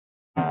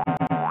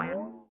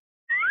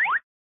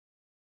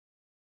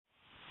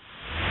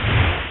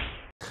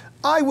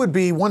I would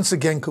be, once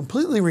again,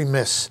 completely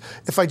remiss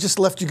if I just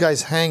left you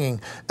guys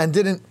hanging and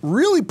didn't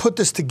really put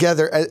this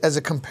together as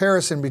a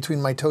comparison between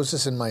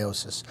mitosis and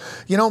meiosis.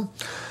 You know,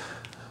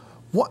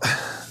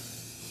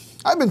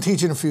 I've been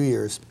teaching a few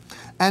years,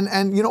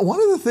 and you know,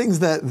 one of the things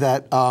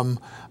that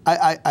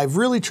I've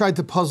really tried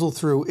to puzzle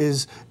through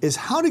is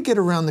how to get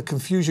around the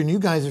confusion you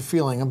guys are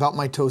feeling about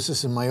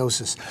mitosis and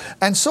meiosis.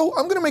 And so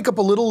I'm going to make up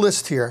a little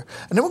list here,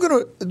 and then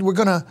we're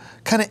going to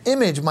kind of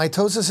image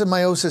mitosis and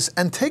meiosis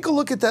and take a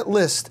look at that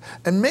list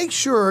and make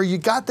sure you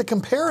got the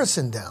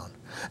comparison down.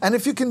 And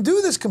if you can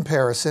do this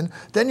comparison,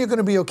 then you're going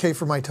to be okay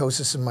for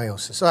mitosis and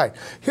meiosis. All right,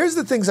 here's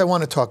the things I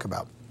want to talk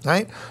about.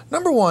 Right?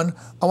 Number one,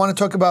 I want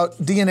to talk about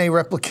DNA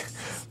replication.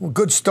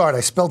 Good start,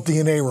 I spelled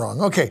DNA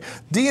wrong. Okay,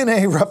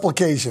 DNA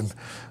replication.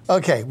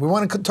 Okay, we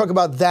want to talk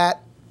about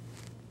that.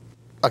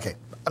 Okay,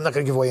 I'm not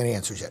going to give away any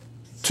answers yet.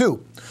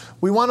 Two,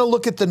 we want to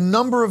look at the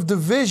number of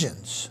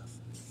divisions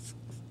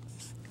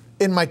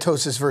in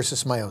mitosis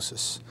versus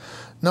meiosis.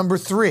 Number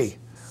three,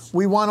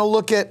 we want to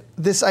look at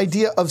this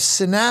idea of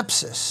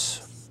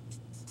synapsis.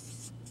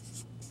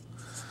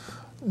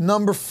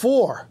 Number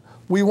four,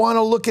 we want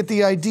to look at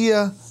the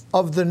idea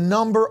of the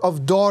number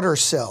of daughter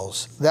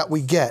cells that we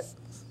get.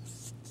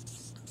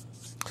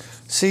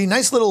 See,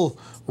 nice little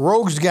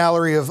rogues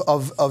gallery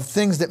of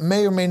things that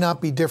may or may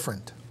not be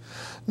different.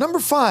 Number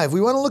five,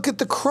 we want to look at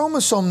the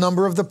chromosome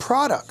number of the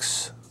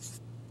products.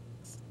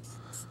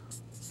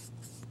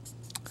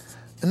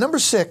 And number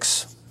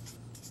six,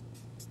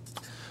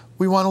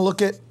 we want to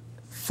look at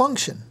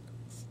function.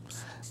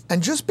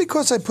 And just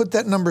because I put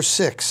that number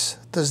 6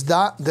 does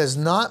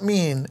not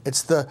mean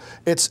it's the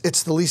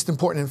least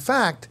important. In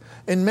fact,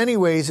 in many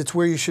ways, it's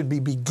where you should be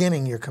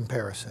beginning your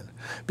comparison.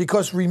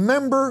 Because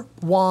remember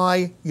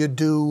why you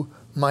do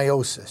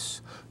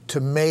meiosis: to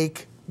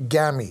make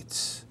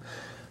gametes.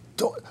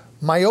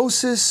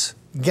 Meiosis,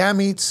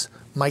 gametes,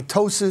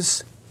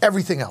 mitosis,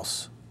 everything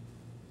else.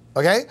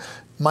 Okay?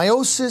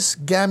 Meiosis,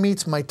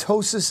 gametes,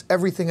 mitosis,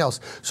 everything else.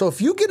 So if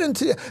you get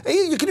into,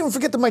 you can even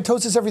forget the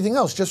mitosis, everything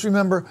else. Just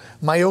remember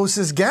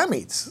meiosis,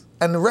 gametes,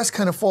 and the rest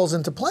kind of falls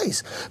into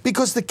place.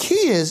 Because the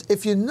key is,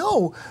 if you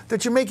know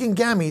that you're making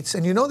gametes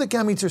and you know that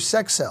gametes are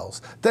sex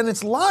cells, then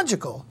it's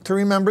logical to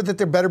remember that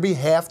there better be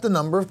half the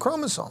number of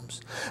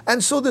chromosomes.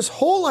 And so this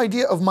whole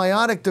idea of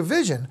meiotic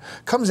division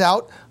comes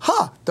out,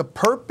 the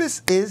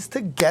purpose is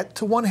to get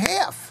to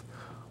 1/2.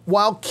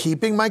 While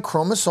keeping my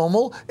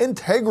chromosomal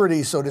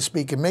integrity, so to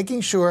speak, and making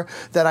sure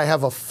that I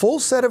have a full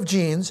set of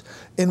genes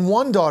in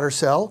one daughter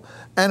cell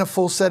and a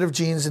full set of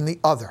genes in the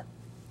other.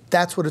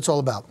 That's what it's all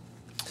about.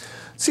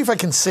 See if I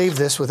can save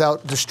this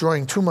without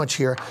destroying too much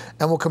here,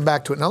 and we'll come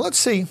back to it. Now let's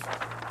see.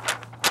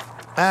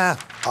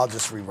 I'll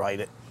just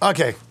rewrite it.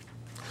 Okay.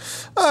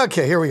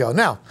 Okay, here we go.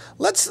 Now,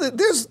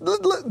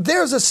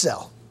 there's a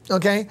cell.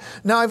 Okay.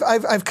 Now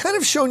I've kind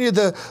of shown you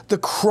the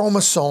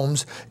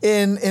chromosomes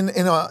in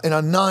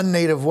a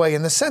non-native way,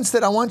 in the sense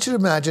that I want you to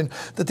imagine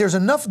that there's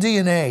enough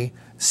DNA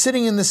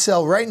sitting in the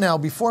cell right now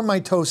before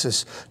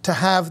mitosis to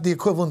have the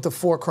equivalent of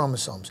 4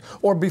 chromosomes,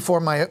 or before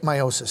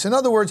meiosis. In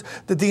other words,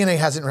 the DNA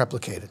hasn't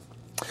replicated.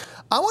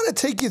 I want to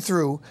take you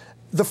through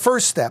the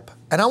first step,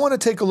 and I want to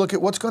take a look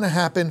at what's going to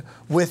happen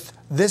with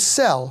this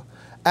cell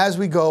as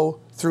we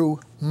go through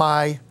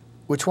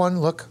which one?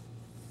 Look,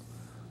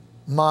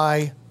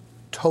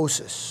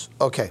 mitosis.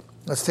 Okay,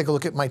 let's take a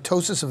look at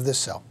mitosis of this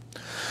cell.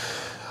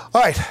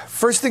 All right,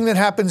 first thing that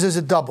happens is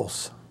it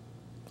doubles.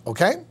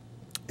 Okay,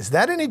 is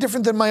that any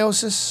different than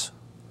meiosis?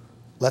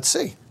 Let's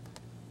see.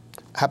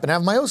 I happen to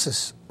have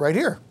meiosis right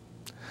here.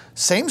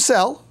 Same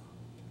cell,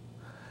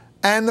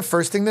 and the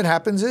first thing that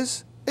happens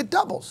is it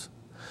doubles.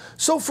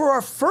 So for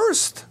our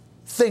first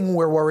thing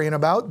we're worrying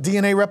about,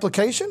 DNA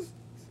replication,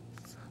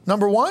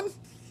 number one,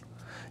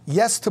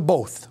 yes to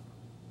both.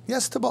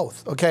 Yes to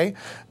both, okay?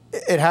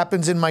 It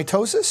happens in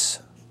mitosis,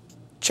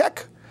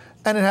 check,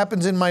 and it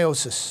happens in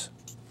meiosis,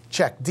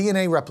 check.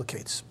 DNA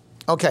replicates.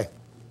 Okay,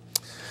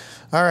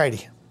 all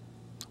righty.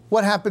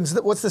 What happens,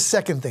 what's the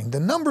second thing? The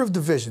number of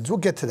divisions, we'll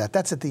get to that,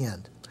 that's at the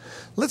end.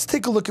 Let's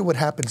take a look at what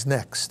happens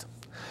next.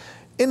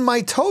 In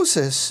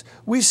mitosis,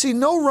 we see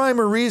no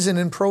rhyme or reason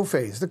in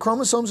prophase. The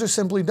chromosomes are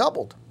simply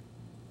doubled.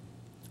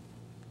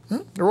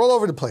 They're all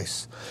over the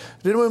place.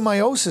 Then in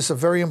meiosis, a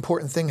very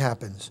important thing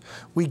happens.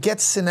 We get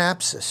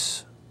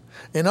synapsis.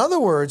 In other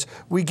words,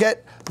 we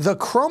get the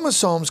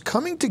chromosomes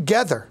coming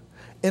together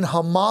in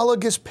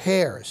homologous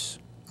pairs.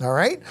 All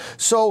right?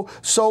 So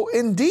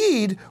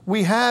indeed,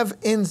 we have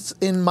in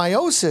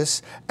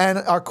meiosis, and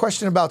our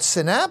question about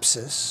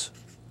synapsis,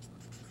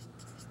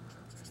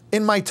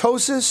 in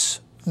mitosis,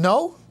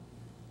 no,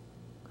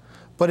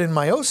 but in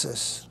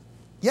meiosis,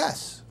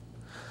 yes.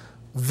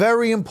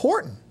 Very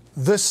important.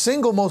 The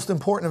single most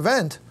important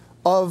event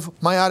of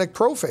meiotic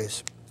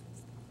prophase.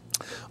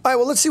 All right,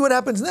 well, let's see what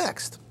happens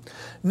next.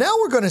 Now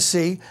we're going to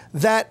see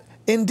that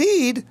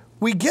indeed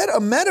we get a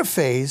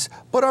metaphase,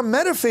 but our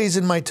metaphase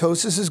in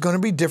mitosis is going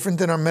to be different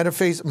than our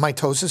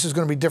mitosis is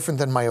going to be different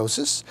than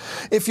meiosis.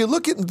 If you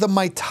look at the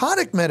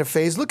mitotic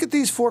metaphase, look at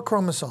these 4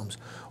 chromosomes.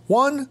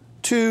 1,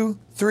 2,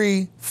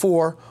 3,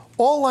 4,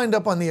 all lined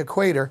up on the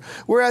equator,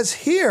 whereas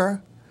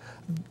here,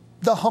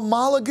 the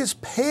homologous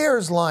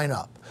pairs line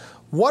up.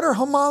 What are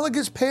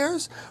homologous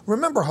pairs?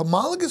 Remember,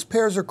 homologous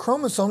pairs are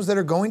chromosomes that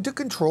are going to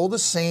control the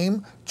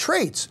same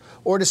traits.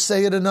 Or to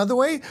say it another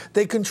way,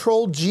 they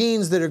control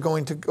genes that are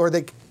going to, or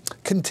they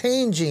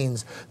contain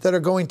genes that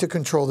are going to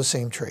control the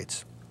same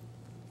traits.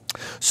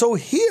 So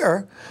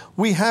here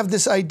we have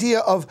this idea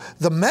of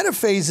the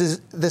metaphase is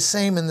the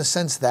same in the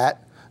sense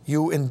that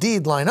you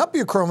indeed line up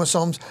your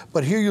chromosomes,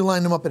 but here you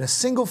line them up in a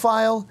single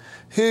file,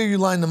 here you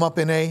line them up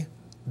in a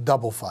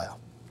double file.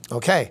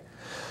 Okay,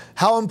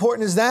 how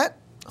important is that?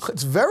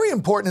 It's very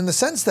important in the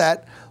sense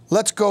that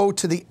let's go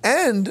to the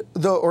end,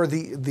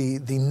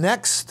 the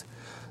next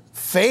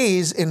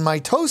phase in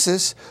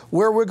mitosis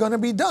where we're going to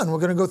be done. We're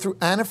going to go through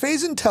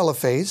anaphase and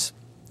telophase.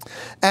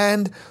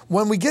 And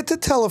when we get to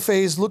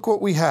telophase, look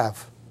what we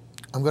have.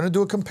 I'm going to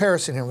do a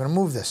comparison here. I'm going to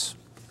move this.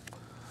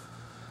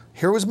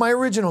 Here was my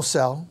original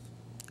cell.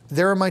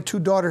 There are my two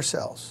daughter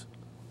cells.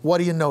 What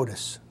do you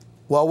notice?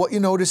 Well, what you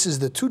notice is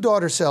the two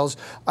daughter cells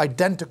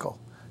identical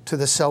to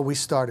the cell we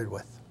started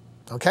with.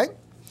 Okay?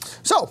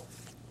 So,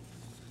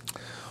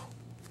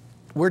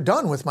 we're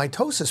done with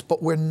mitosis,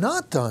 but we're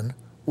not done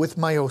with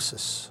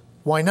meiosis.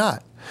 Why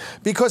not?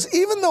 Because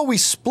even though we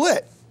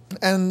split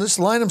and just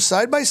line them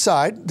side by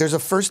side, there's a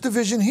first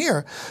division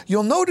here,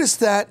 you'll notice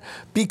that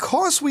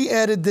because we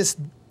added this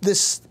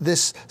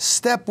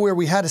step where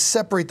we had to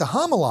separate the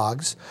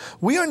homologs,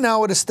 we are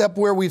now at a step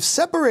where we've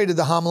separated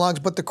the homologs,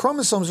 but the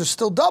chromosomes are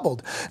still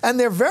doubled. And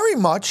they're very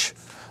much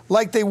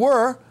like they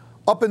were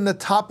up in the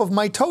top of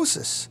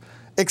mitosis,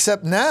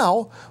 except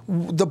now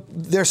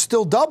they're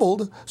still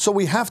doubled, so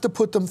we have to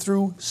put them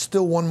through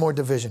still one more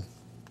division.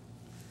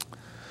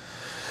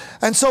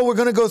 And so we're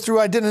going to go through,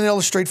 I didn't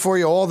illustrate for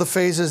you all the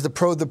phases, the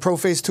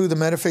prophase 2, the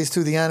metaphase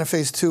 2, the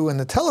anaphase 2, and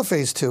the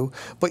telophase 2,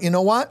 but you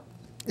know what?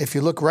 If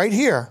you look right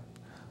here,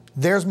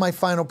 there's my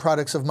final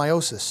products of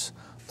meiosis.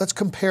 Let's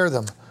compare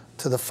them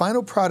to the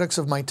final products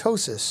of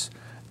mitosis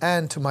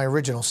and to my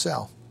original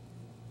cell.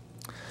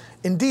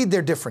 Indeed,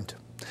 they're different.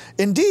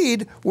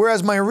 Indeed,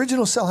 whereas my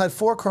original cell had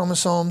 4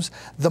 chromosomes,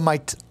 the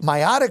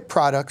meiotic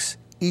products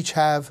each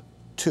have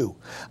 2.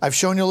 I've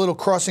shown you a little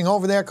crossing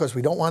over there because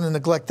we don't want to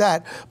neglect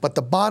that, but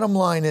the bottom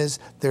line is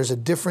there's a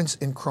difference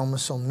in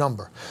chromosome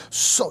number.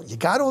 So you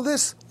got all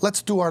this?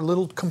 Let's do our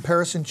little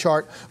comparison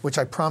chart, which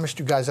I promised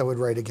you guys I would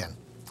write again.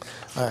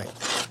 All right,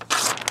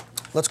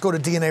 let's go to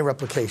DNA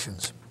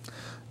replications.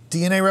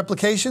 DNA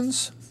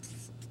replications,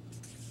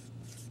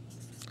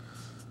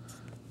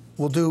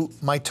 we'll do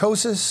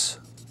mitosis,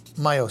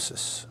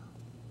 meiosis.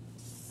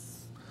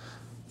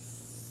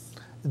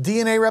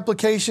 DNA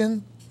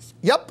replication,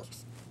 yep,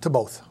 to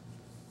both.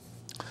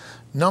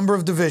 Number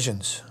of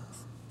divisions.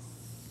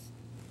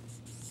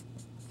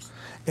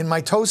 In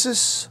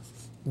mitosis,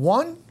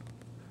 1.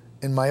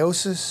 In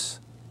meiosis,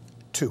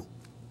 2.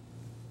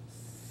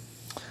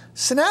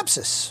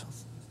 Synapsis,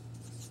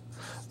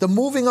 the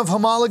moving of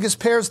homologous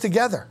pairs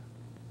together.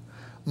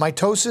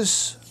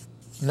 Mitosis,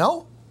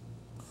 no.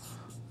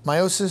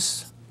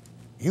 Meiosis,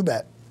 you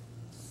bet.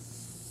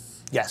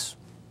 Yes.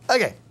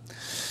 Okay.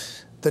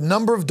 The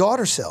number of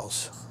daughter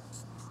cells.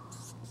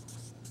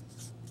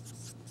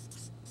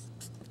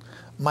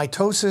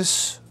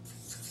 Mitosis,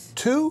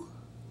 2.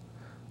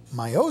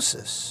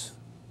 Meiosis,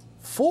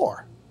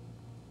 4.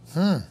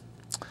 But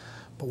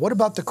what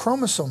about the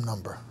chromosome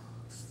number?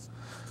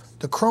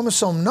 The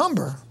chromosome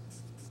number,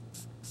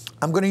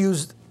 I'm going to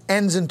use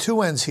N's and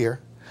 2 N's here.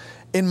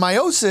 In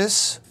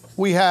meiosis,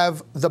 we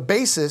have the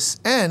basis,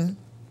 N,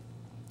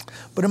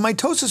 but in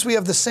mitosis, we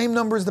have the same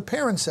number as the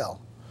parent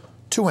cell,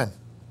 2N.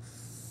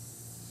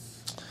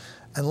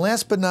 And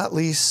last but not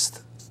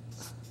least,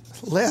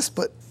 last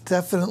but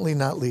definitely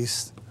not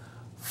least,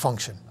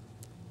 function.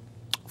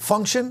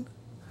 Function,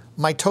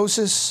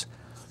 mitosis,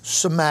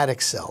 somatic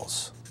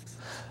cells.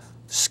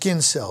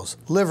 Skin cells,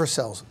 liver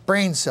cells,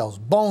 brain cells,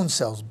 bone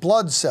cells,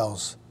 blood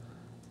cells,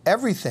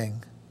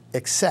 everything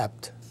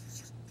except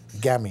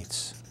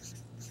gametes.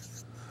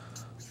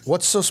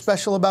 What's so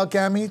special about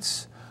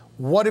gametes?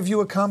 What have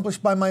you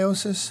accomplished by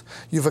meiosis?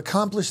 You've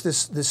accomplished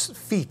this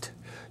feat.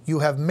 You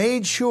have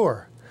made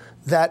sure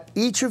that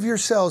each of your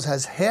cells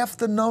has half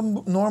the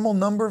normal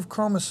number of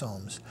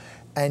chromosomes,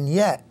 and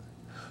yet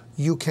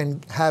you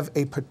can have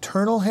a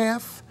paternal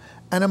half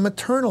and a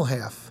maternal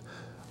half,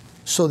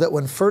 so that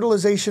when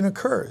fertilization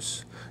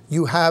occurs,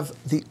 you have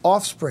the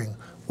offspring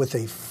with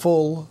a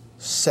full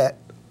set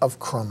of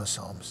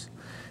chromosomes.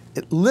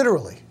 It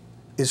literally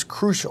is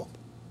crucial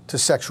to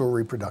sexual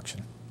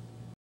reproduction.